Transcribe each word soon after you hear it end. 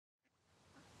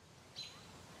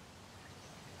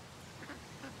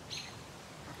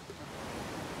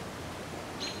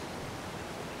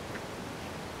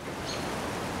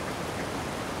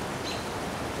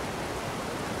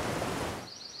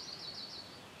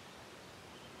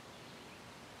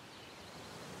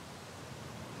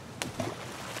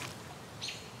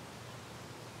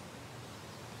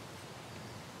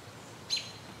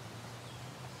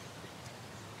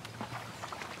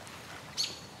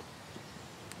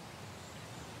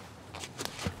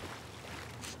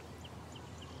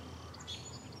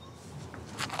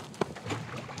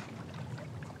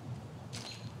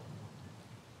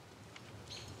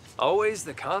Always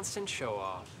the constant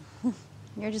show-off.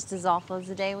 You're just as awful as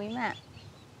the day we met.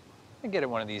 I get it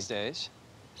one of these days.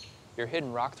 Your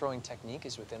hidden rock-throwing technique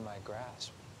is within my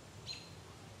grasp.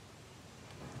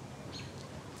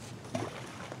 What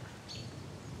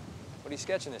are you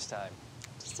sketching this time?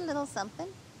 Just a little something.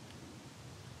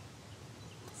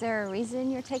 Is there a reason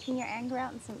you're taking your anger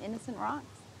out in some innocent rocks?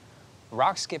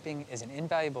 Rock skipping is an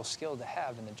invaluable skill to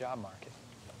have in the job market.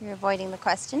 You're avoiding the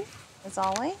question, as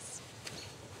always.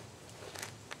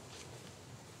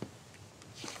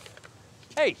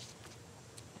 Hey!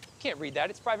 Can't read that,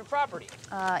 it's private property.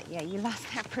 Yeah, you lost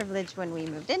that privilege when we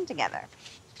moved in together.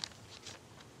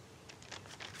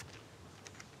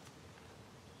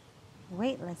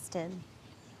 Waitlisted.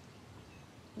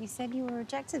 You said you were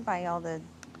rejected by all the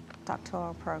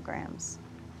doctoral programs.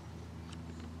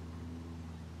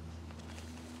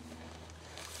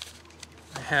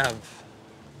 I have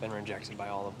been rejected by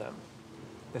all of them.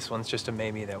 This one's just a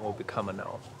maybe that will become a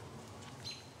no.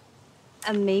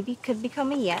 A maybe could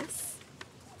become a yes.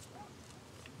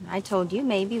 I told you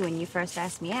maybe when you first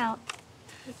asked me out.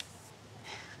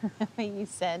 You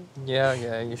said...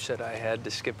 Yeah, you said I had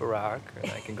to skip a rock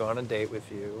and I could go on a date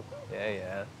with you.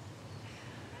 Yeah.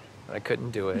 But I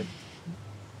couldn't do it.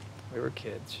 We were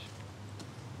kids.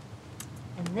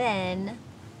 And then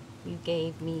you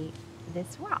gave me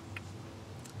this rock.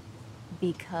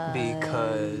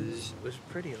 Because it was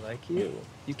pretty like you.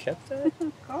 You kept that?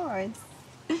 Of course.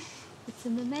 It's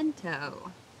a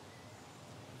memento.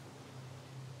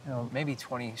 You know, maybe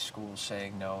 20 schools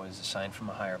saying no is a sign from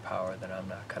a higher power that I'm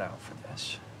not cut out for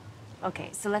this. Okay,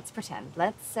 so let's pretend.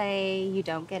 Let's say you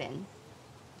don't get in.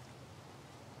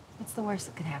 What's the worst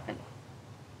that could happen?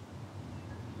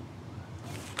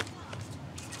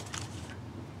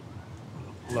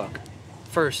 Look,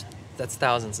 first, that's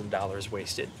thousands of dollars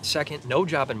wasted. Second, no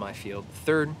job in my field.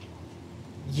 Third,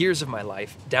 years of my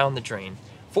life down the drain.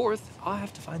 Fourth, I'll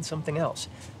have to find something else.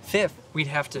 Fifth, we'd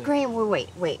have to... Graham,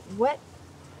 wait.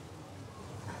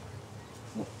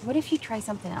 What if you try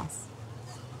something else?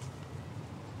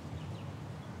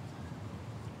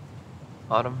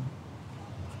 Autumn,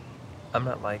 I'm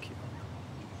not like you.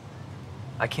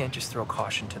 I can't just throw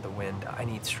caution to the wind. I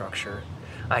need structure.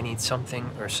 I need something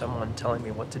or someone telling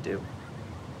me what to do.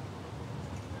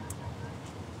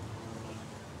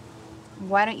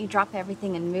 Why don't you drop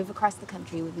everything and move across the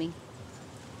country with me?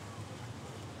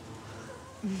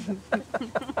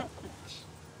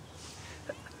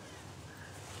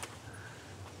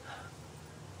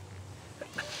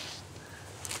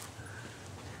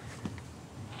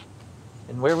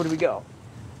 And where would we go?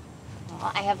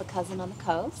 Well, I have a cousin on the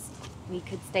coast. We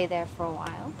could stay there for a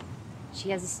while. She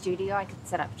has a studio. I could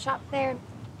set up shop there.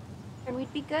 And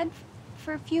we'd be good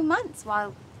for a few months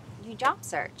while you job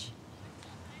search.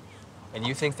 And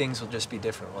you think things will just be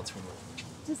different once we move?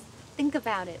 Just think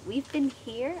about it. We've been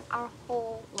here our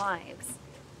whole lives.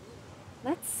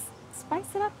 Let's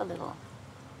spice it up a little.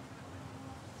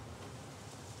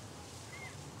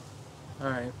 All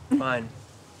right, fine.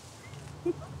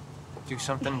 Do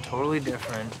something totally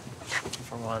different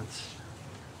for once.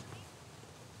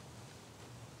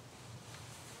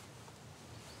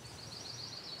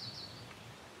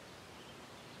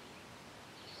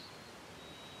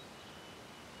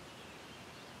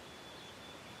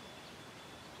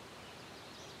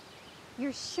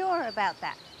 You're sure about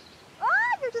that? Ah,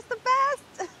 you're just the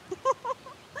best.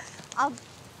 I'll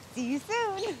see you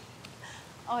soon.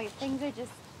 Oh, things are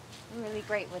just really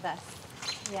great with us.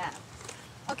 Yeah.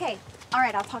 Okay. All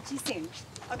right, I'll talk to you soon.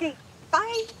 Okay,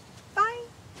 bye. Bye.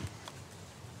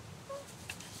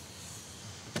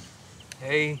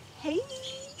 Hey. Hey.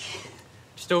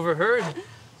 Just overheard.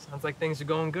 Sounds like things are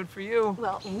going good for you.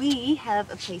 Well, we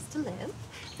have a place to live,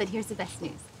 but here's the best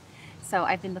news. So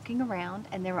I've been looking around,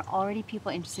 and there were already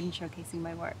people interested in showcasing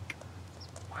my work.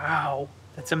 Wow,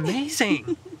 that's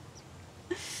amazing.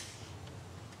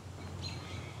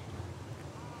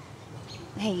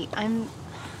 Hey, I'm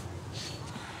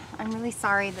really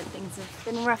sorry that things have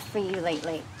been rough for you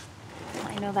lately.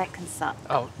 I know that can suck.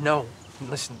 Oh, no.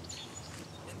 Listen,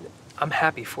 I'm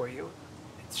happy for you.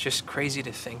 It's just crazy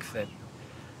to think that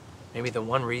maybe the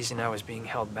one reason I was being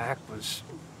held back was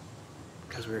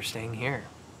because we were staying here.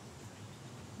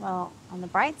 Well, on the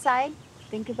bright side,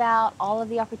 think about all of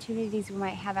the opportunities we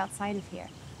might have outside of here.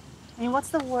 I mean, what's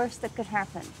the worst that could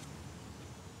happen?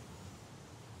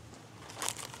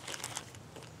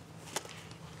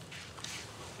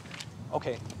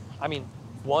 Okay, I mean,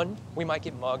 1, we might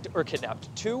get mugged or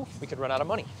kidnapped. 2, we could run out of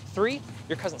money. 3,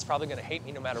 your cousin's probably gonna hate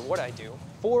me no matter what I do.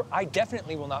 4, I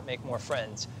definitely will not make more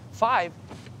friends. 5,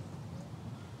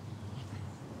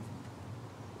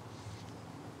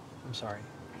 I'm sorry.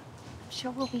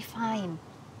 sure we'll be fine.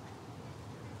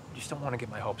 I just don't want to get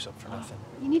my hopes up for nothing.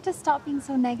 You need to stop being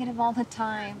so negative all the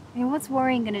time. I mean, what's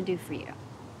worrying gonna do for you?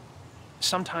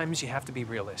 Sometimes you have to be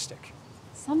realistic.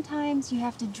 Sometimes you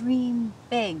have to dream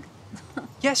big.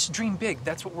 Yes, dream big.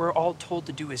 That's what we're all told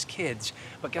to do as kids.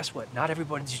 But guess what? Not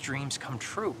everybody's dreams come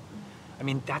true. I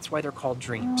mean, that's why they're called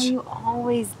dreams. Oh, you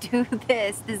always do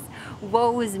this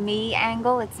woe is me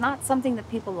angle. It's not something that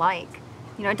people like.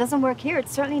 You know, it doesn't work here.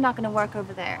 It's certainly not going to work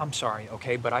over there. I'm sorry,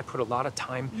 okay? But I put a lot of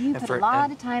time and You effort. put a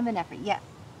lot of time and effort, yeah.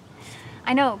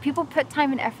 I know, people put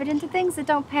time and effort into things that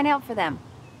don't pan out for them.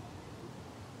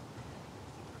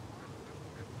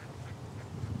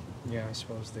 Yeah, I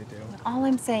suppose they do. But all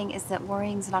I'm saying is that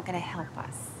worrying's not going to help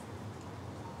us.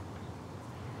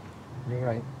 You're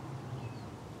right.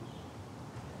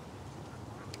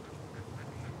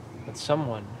 But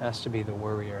someone has to be the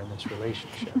worrier in this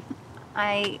relationship.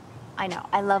 I know.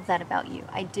 I love that about you.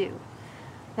 I do.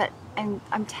 But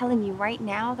I'm telling you right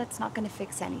now, that's not going to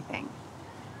fix anything.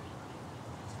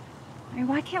 I mean,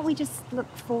 why can't we just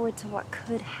look forward to what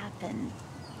could happen?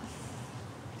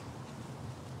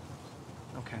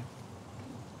 Okay.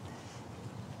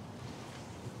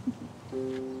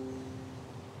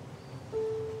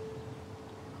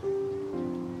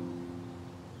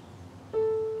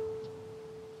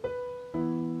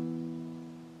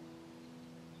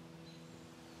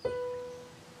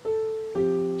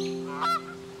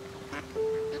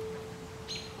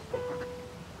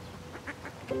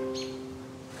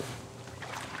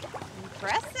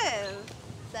 Impressive.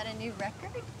 Is that a new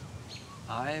record?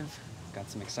 I've got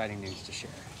some exciting news to share.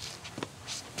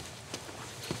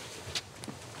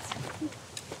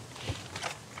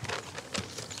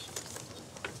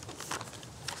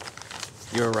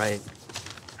 You're right.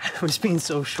 I was being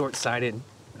so short-sighted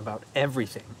about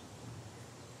everything.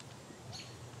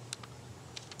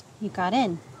 You got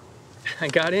in. I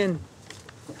got in.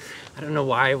 I don't know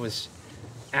why I was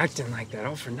acting like that,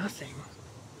 all for nothing.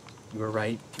 You were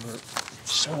right. You were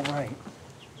so right.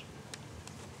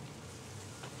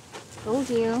 Told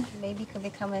you. Maybe could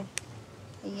become a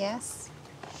yes.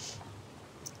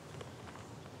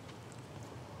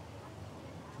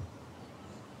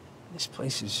 This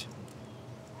place is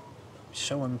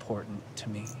so important to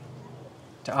me,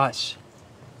 to us.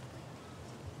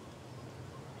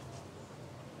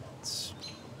 It's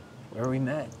where we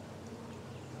met,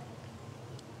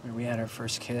 where we had our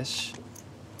first kiss,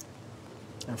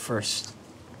 our first.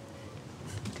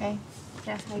 Okay.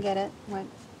 Yeah, I get it.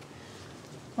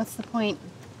 What's the point?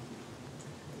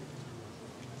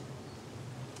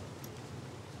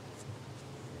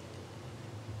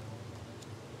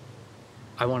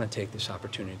 I want to take this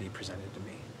opportunity presented to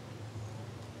me.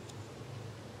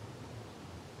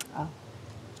 Oh.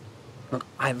 Look,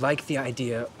 I like the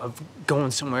idea of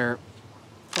going somewhere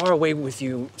far away with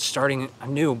you, starting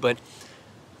anew, but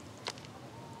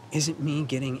isn't me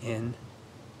getting in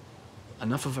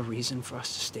enough of a reason for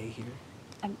us to stay here?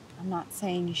 I'm not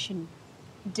saying you shouldn't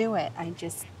do it. I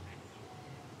just...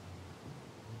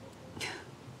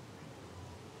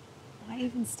 Why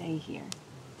even stay here?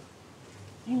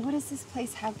 I mean, what does this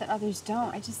place have that others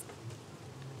don't? I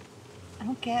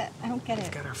don't get it.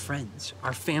 We've got our friends,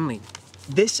 our family.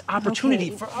 This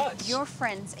opportunity for us. Your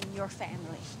friends and your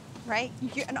family, right?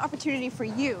 An opportunity for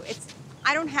you.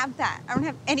 I don't have that. I don't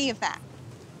have any of that.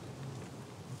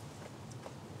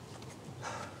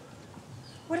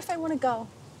 What if I want to go?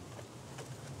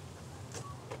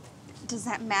 Does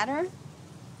that matter?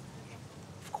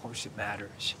 Of course it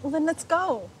matters. Well, then let's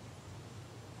go.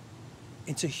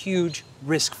 It's a huge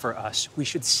risk for us. We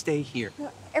should stay here.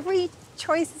 Every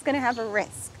choice is going to have a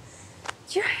risk.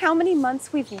 Do you know how many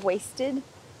months we've wasted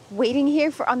waiting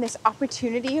here on this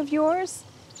opportunity of yours?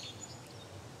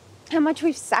 How much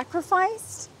we've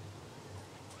sacrificed?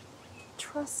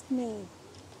 Trust me.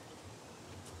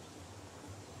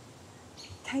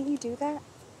 Can't you do that?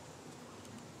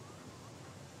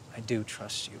 I do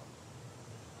trust you.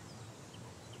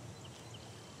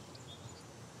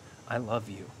 I love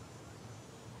you.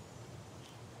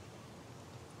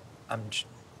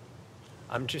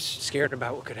 I'm just scared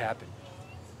about what could happen.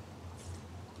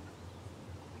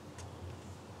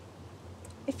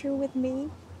 If you're with me,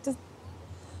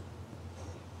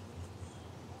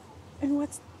 and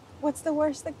what's the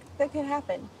worst that could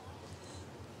happen?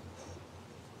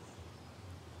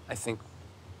 I think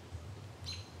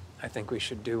we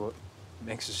should do what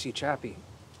makes us each happy.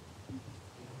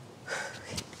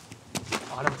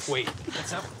 Autumn, wait.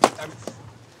 That's not.